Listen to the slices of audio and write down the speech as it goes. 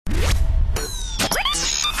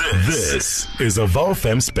This is a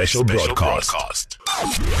VowFM special broadcast.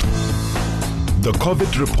 The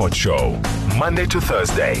COVID Report Show, Monday to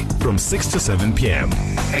Thursday from 6 to 7 p.m.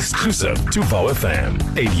 Exclusive to VowFM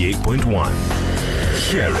 88.1.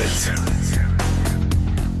 Hear it.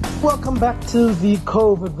 Welcome back to the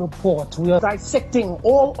COVID Report. We are dissecting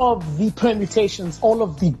all of the permutations, all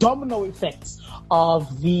of the domino effects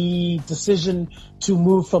of the decision to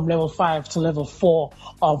move from level 5 to level 4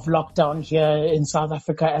 of lockdown here in South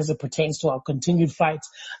Africa as it pertains to our continued fight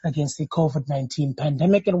against the COVID-19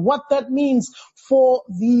 pandemic and what that means for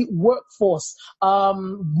the workforce,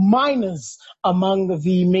 minors among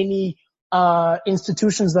the many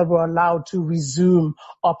institutions that were allowed to resume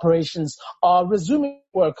operations are resuming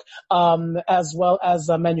work, as well as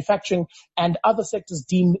manufacturing and other sectors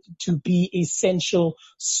deemed to be essential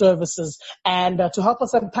services. And to help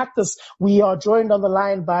us unpack this, we are joined on the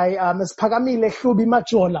line by Ms. Phakamile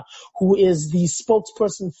Hlubi-Majola, who is the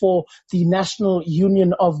spokesperson for the National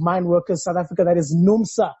Union of Mine Workers South Africa, that is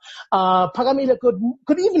NUMSA. Phakamile,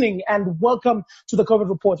 good evening and welcome to the COVID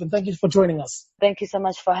Report, and thank you for joining us. Thank you so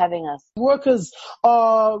much for having us. Workers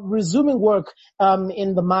are resuming work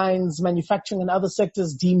in the mines, manufacturing and other sectors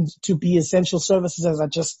deemed to be essential services, as I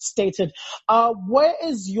just stated. Where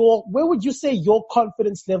would you say your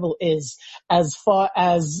confidence level is as far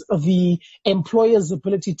as the employer's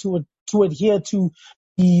ability to adhere to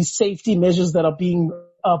the safety measures that are being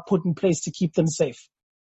put in place to keep them safe?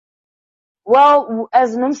 Well,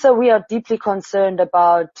 as NUMSA, we are deeply concerned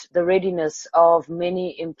about the readiness of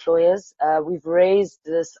many employers. We've raised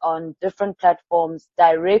this on different platforms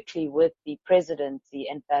directly with the presidency,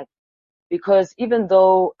 in fact, because even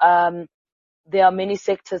though there are many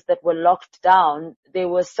sectors that were locked down, there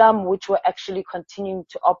were some which were actually continuing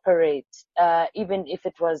to operate, even if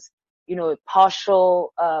it was,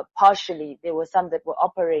 partially. There were some that were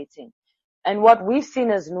operating. And what we've seen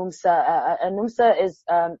as NUMSA, NUMSA is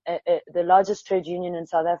the largest trade union in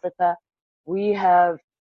South Africa. We have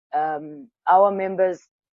our members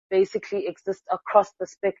basically exist across the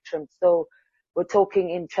spectrum. So we're talking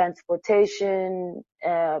in transportation,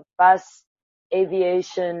 bus,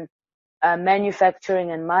 aviation, manufacturing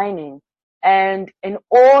and mining. And in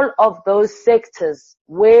all of those sectors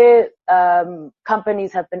where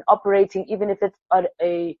companies have been operating, even if it's at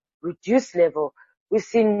a reduced level, we've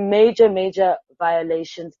seen major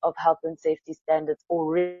violations of health and safety standards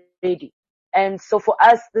already. And so for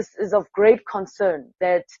us, this is of great concern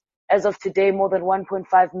that as of today, more than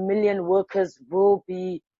 1.5 million workers will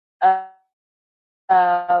be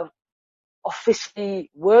officially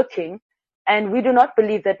working. And we do not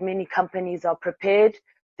believe that many companies are prepared.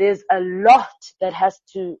 There's a lot that has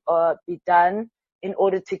to be done in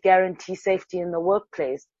order to guarantee safety in the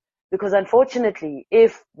workplace. Because unfortunately,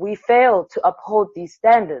 if we fail to uphold these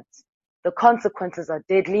standards, the consequences are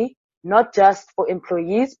deadly, not just for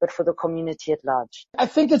employees, but for the community at large. I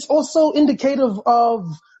think it's also indicative of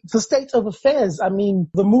the state of affairs. I mean,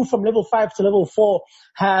 the move from level 5 to level 4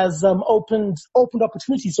 has opened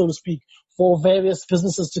opportunities, so to speak, for various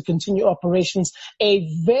businesses to continue operations. A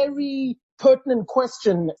very pertinent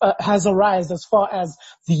question has arisen as far as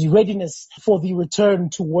the readiness for the return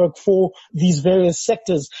to work for these various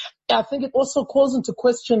sectors. I think it also calls into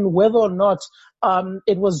question whether or not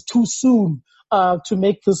it was too soon to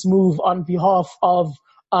make this move on behalf of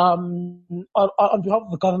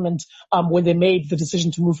the government when they made the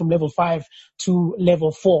decision to move from level 5 to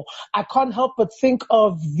level 4. I can't help but think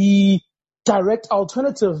of the direct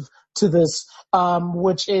alternative to this,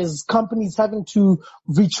 which is companies having to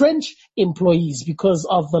retrench employees because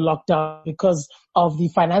of the lockdown, because of the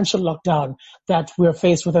financial lockdown that we're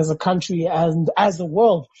faced with as a country and as a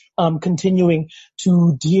world, continuing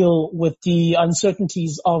to deal with the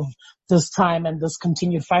uncertainties of this time and this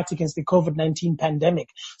continued fight against the COVID-19 pandemic.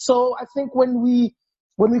 So I think when we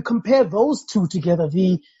compare those two together,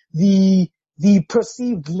 the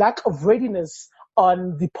perceived lack of readiness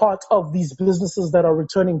on the part of these businesses that are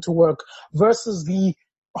returning to work versus the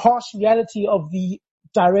harsh reality of the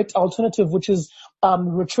direct alternative, which is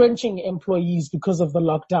retrenching employees because of the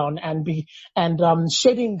lockdown and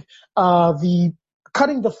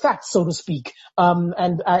cutting the fat, so to speak.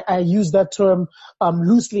 And I use that term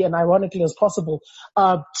loosely and ironically as possible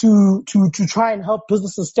to try and help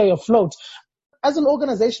businesses stay afloat. As an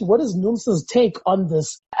organization, what is NUMSA's take on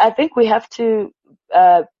this? I think we have to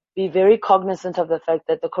be very cognizant of the fact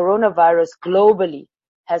that the coronavirus globally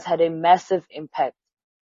has had a massive impact.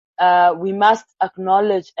 We must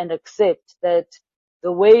acknowledge and accept that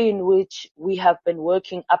the way in which we have been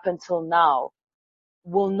working up until now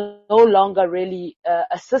will no longer really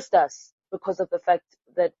assist us because of the fact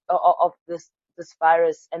that of this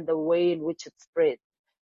virus and the way in which it spreads.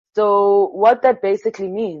 So what that basically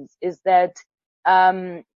means is that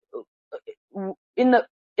in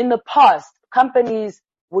the past, companies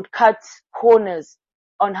would cut corners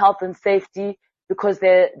on health and safety because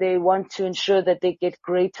they want to ensure that they get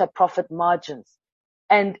greater profit margins.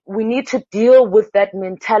 And we need to deal with that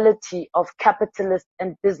mentality of capitalist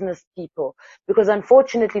and business people, because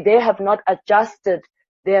unfortunately they have not adjusted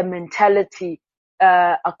their mentality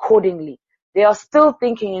accordingly. They are still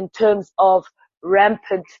thinking in terms of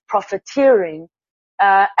rampant profiteering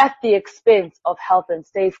at the expense of health and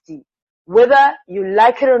safety. Whether you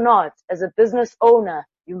like it or not, as a business owner,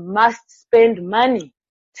 you must spend money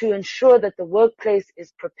to ensure that the workplace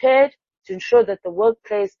is prepared, to ensure that the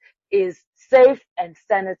workplace is safe and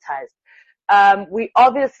sanitized. We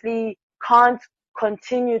obviously can't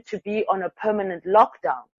continue to be on a permanent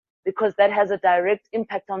lockdown because that has a direct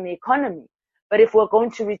impact on the economy. But if we're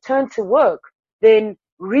going to return to work, then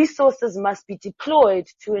resources must be deployed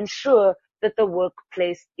to ensure that the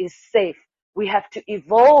workplace is safe. We have to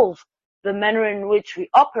evolve the manner in which we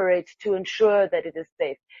operate to ensure that it is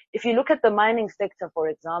safe. If you look at the mining sector, for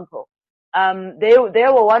example, they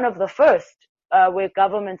were one of the first where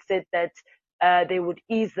government said that they would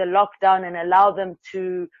ease the lockdown and allow them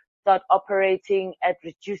to start operating at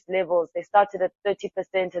reduced levels. They started at 30%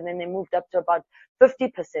 and then they moved up to about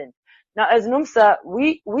 50%. Now, as NUMSA,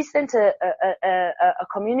 we sent a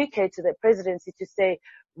communique to the presidency to say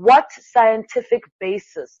what scientific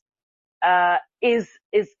basis has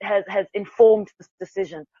informed this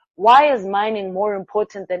decision. Why is mining more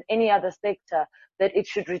important than any other sector that it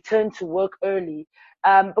should return to work early?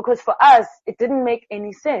 Because for us, it didn't make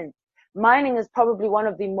any sense. Mining is probably one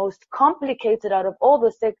of the most complicated out of all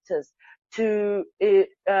the sectors to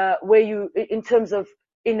where you, in terms of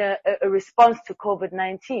in a response to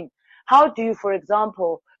COVID-19. How do you, for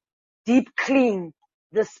example, deep clean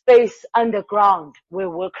the space underground where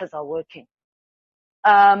workers are working?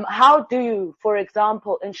 How do you, for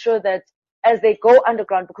example, ensure that as they go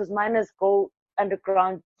underground, because miners go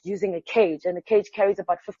underground using a cage, and the cage carries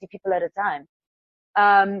about 50 people at a time,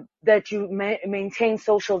 that you maintain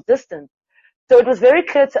social distance. So it was very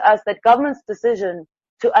clear to us that government's decision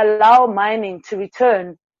to allow mining to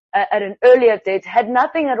return at an earlier date had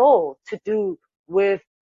nothing at all to do with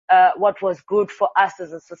what was good for us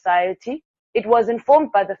as a society. It was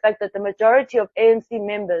informed by the fact that the majority of ANC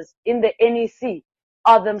members in the NEC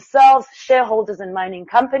are themselves shareholders in mining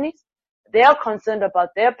companies. They are concerned about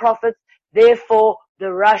their profits. Therefore,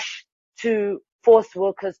 the rush to force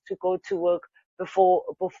workers to go to work before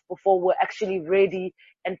we're actually ready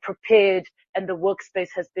and prepared, and the workspace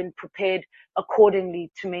has been prepared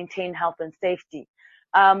accordingly to maintain health and safety.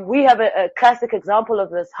 We have a classic example of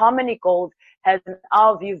this. Harmony Gold has, in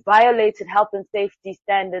our view, violated health and safety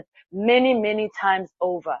standards many, many times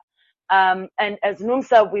over. And as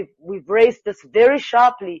NUMSA, we've raised this very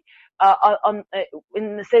sharply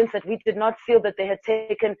in the sense that we did not feel that they had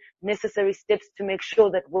taken necessary steps to make sure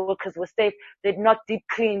that workers were safe. They'd not deep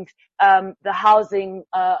cleaned the housing,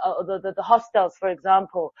 the hostels, for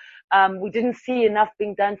example. We didn't see enough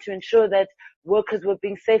being done to ensure that workers were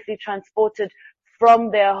being safely transported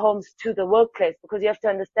from their homes to the workplace, because you have to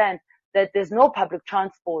understand that there's no public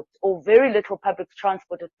transport or very little public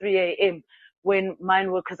transport at 3 a.m. when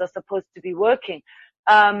mine workers are supposed to be working.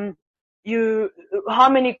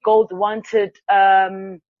 Harmony Gold wanted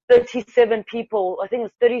 37 people, I think it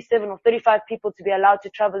was 37 or 35 people to be allowed to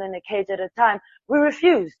travel in a cage at a time. We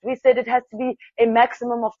refused. We said it has to be a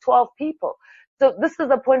maximum of 12 people. So this is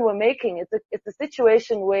the point we're making. It's a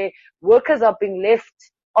situation where workers are being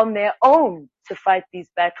left on their own to fight these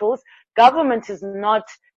battles. Government is not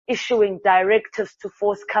issuing directives to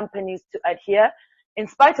force companies to adhere, in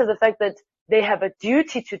spite of the fact that they have a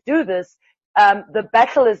duty to do this. The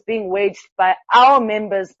battle is being waged by our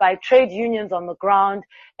members, by trade unions on the ground,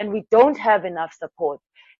 and we don't have enough support.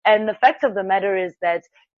 And the fact of the matter is that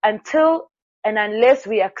until and unless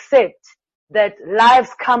we accept that lives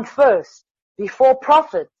come first before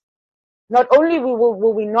profit, not only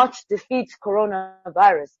will we not defeat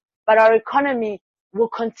coronavirus, but our economy will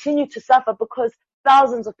continue to suffer because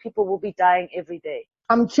thousands of people will be dying every day.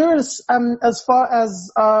 I'm curious, as far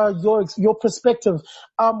as your perspective,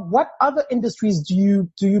 what other industries do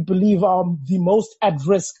you believe are the most at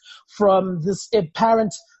risk from this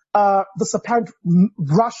apparent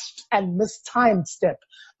rushed and mistimed step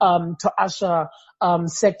to usher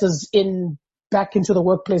sectors back into the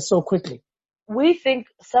workplace so quickly? We think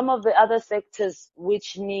some of the other sectors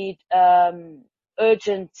which need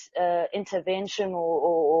urgent intervention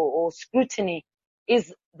or scrutiny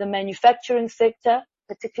is the manufacturing sector,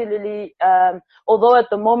 particularly, although at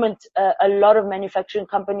the moment a lot of manufacturing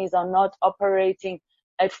companies are not operating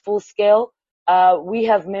at full scale. We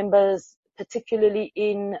have members, particularly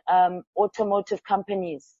in automotive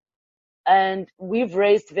companies, and we've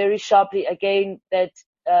raised very sharply again that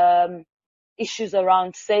issues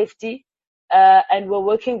around safety, and we're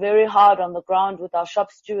working very hard on the ground with our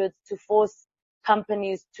shop stewards to force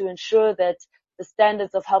companies to ensure that the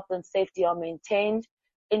standards of health and safety are maintained.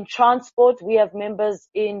 In transport, we have members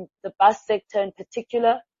in the bus sector in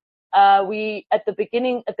particular.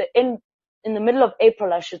 In the middle of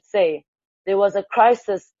April, I should say, there was a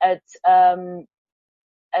crisis at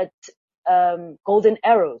Golden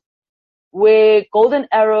Arrows, where Golden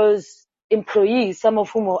Arrows employees, some of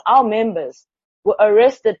whom were our members, were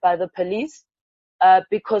arrested by the police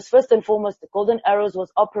because first and foremost, the Golden Arrows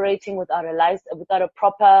was operating without a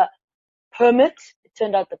proper permit. It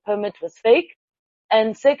turned out the permit was fake.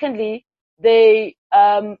 And secondly, the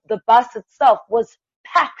bus itself was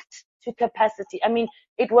packed to capacity. I mean,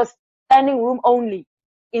 it was standing room only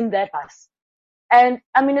in that bus. And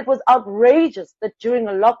I mean, it was outrageous that during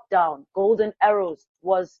a lockdown, Golden Arrows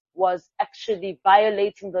was actually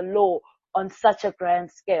violating the law on such a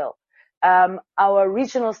grand scale. Our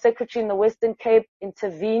regional secretary in the Western Cape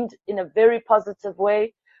intervened in a very positive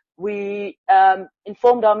way. We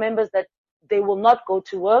informed our members that they will not go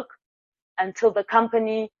to work until the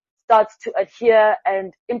company starts to adhere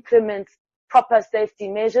and implement proper safety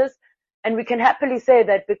measures. And we can happily say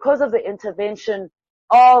that because of the intervention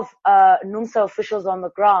of NUMSA officials on the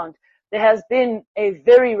ground, there has been a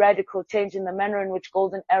very radical change in the manner in which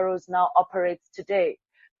Golden Arrows now operates today.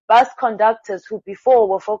 Bus conductors who before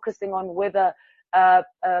were focusing on whether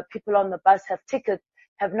people on the bus have tickets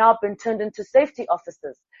have now been turned into safety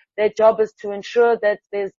officers. Their job is to ensure that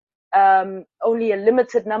there's only a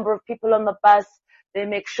limited number of people on the bus. They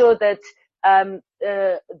make sure that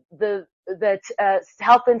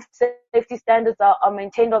health and safety standards are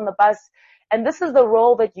maintained on the bus. And this is the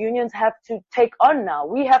role that unions have to take on now.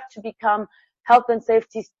 We have to become health and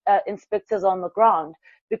safety inspectors on the ground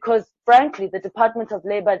because, frankly, the Department of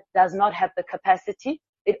Labor does not have the capacity.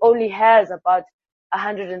 It only has about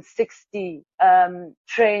 160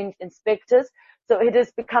 trained inspectors. So it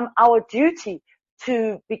has become our duty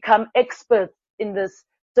to become experts in this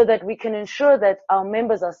so that we can ensure that our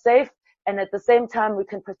members are safe and at the same time we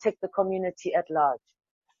can protect the community at large.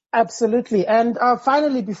 Absolutely. And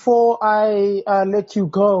finally, before I let you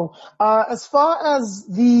go, as far as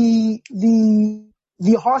the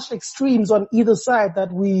harsh extremes on either side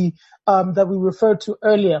that we referred to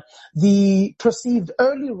earlier, the perceived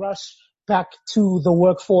early rush back to the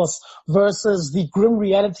workforce versus the grim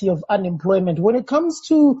reality of unemployment. When it comes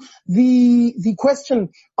to the question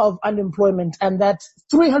of unemployment and that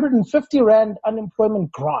 350 Rand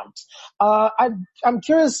unemployment grant, I'm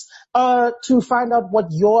curious to find out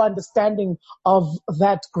what your understanding of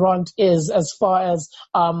that grant is as far as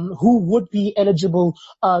who would be eligible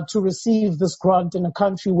to receive this grant in a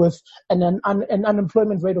country with an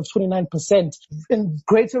unemployment rate of 29% in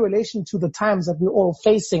greater relation to the times that we're all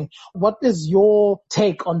facing. What is your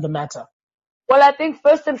take on the matter? Well, I think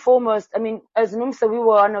first and foremost, I mean, as NUMSA, we were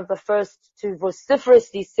one of the first to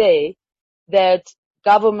vociferously say that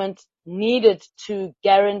government needed to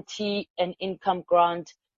guarantee an income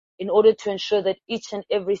grant in order to ensure that each and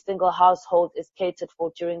every single household is catered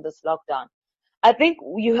for during this lockdown. I think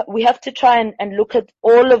we have to try and look at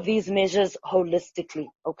all of these measures holistically.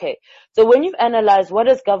 Okay. So when you analyze what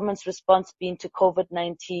has government's response been to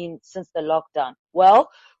COVID-19 since the lockdown?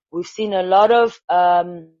 Well, we've seen a lot of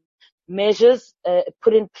measures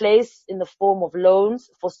put in place in the form of loans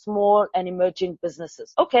for small and emerging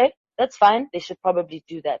businesses. Okay, that's fine. They should probably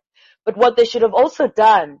do that. But what they should have also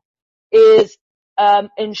done is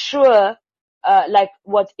ensure, like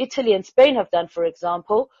what Italy and Spain have done, for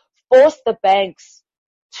example, force the banks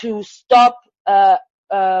to stop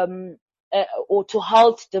or to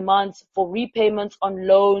halt demands for repayments on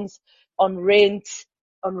loans, on rent,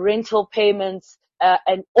 on rental payments,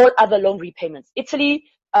 and all other loan repayments. Italy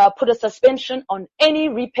put a suspension on any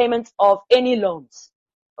repayment of any loans,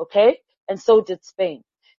 okay? And so did Spain.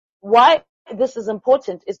 Why this is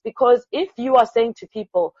important is because if you are saying to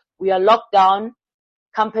people, we are locked down,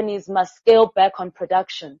 companies must scale back on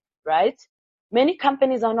production, right? Many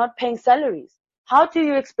companies are not paying salaries. How do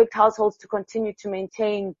you expect households to continue to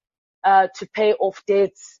maintain, to pay off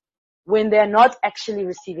debts when they're not actually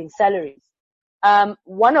receiving salaries?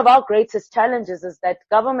 One of our greatest challenges is that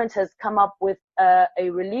government has come up with a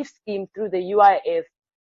relief scheme through the UIF,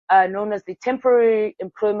 known as the Temporary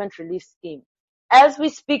Employment Relief Scheme. As we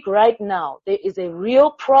speak right now, there is a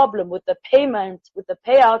real problem with the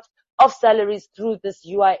payout of salaries through this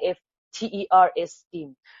UIF TERS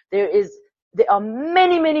scheme. There are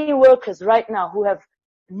many workers right now who have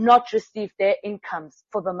not receive their incomes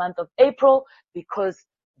for the month of April, because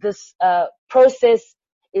this process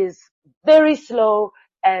is very slow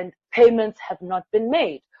and payments have not been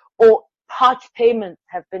made, or part payments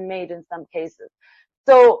have been made in some cases.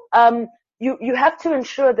 So you have to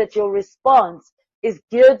ensure that your response is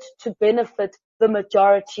geared to benefit the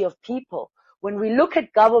majority of people. When we look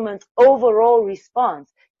at government's overall response,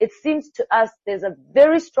 it seems to us there's a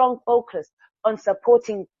very strong focus on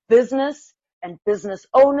supporting business and business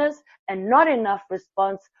owners, and not enough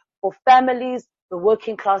response for families, the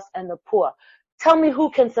working class, and the poor. Tell me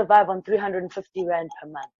who can survive on 350 Rand per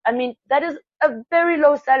month. I mean, that is a very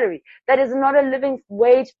low salary. That is not a living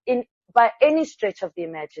wage by any stretch of the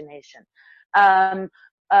imagination. And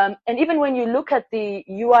even when you look at the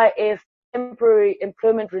UIF temporary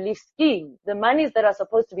employment relief scheme, the monies that are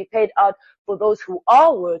supposed to be paid out for those who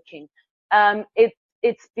are working,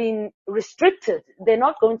 it's been restricted. They're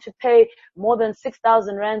not going to pay more than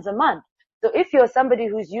 6,000 rands a month. So if you're somebody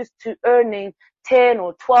who's used to earning 10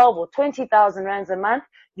 or 12 or 20,000 rands a month,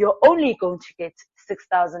 you're only going to get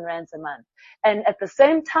 6,000 rands a month. And at the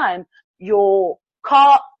same time, your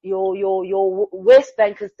West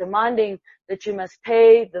Bank is demanding that you must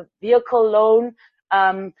pay the vehicle loan.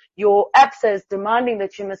 Your ABSA is demanding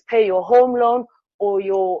that you must pay your home loan, or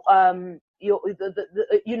or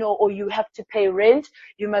you have to pay rent.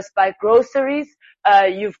 You must buy groceries.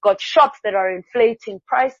 You've got shops that are inflating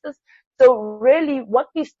prices. So really what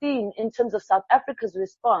we've seen in terms of South Africa's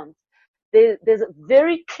response, there's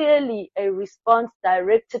very clearly a response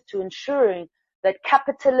directed to ensuring that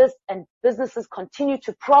capitalists and businesses continue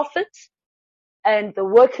to profit, and the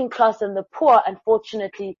working class and the poor,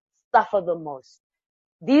 unfortunately, suffer the most.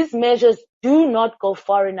 These measures do not go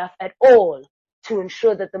far enough at all to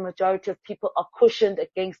ensure that the majority of people are cushioned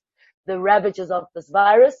against the ravages of this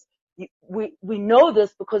virus. We know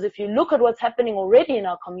this because if you look at what's happening already in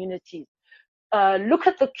our communities, look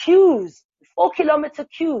at the queues, 4-kilometer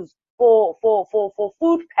queues for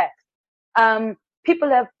food packs. People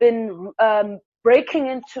have been breaking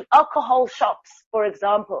into alcohol shops, for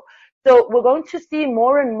example. So we're going to see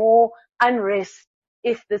more and more unrest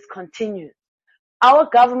if this continues. Our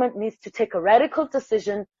government needs to take a radical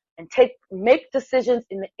decision and make decisions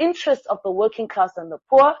in the interest of the working class and the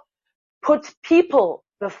poor, put people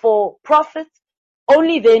before profits.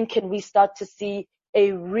 Only then can we start to see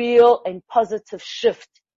a real and positive shift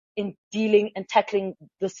in dealing and tackling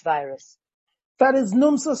this virus. That is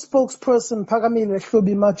NUMSA spokesperson Phakamile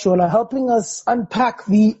Hlobi-Majola helping us unpack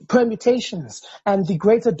the permutations and the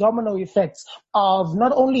greater domino effects of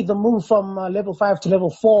not only the move from level 5 to level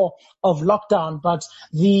 4 of lockdown, but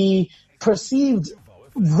the perceived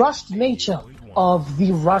rushed nature of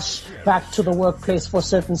the rush back to the workplace for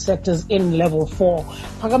certain sectors in level 4.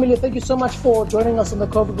 Phakamile, thank you so much for joining us on the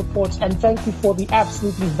COVID Report, and thank you for the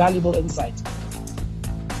absolutely valuable insight.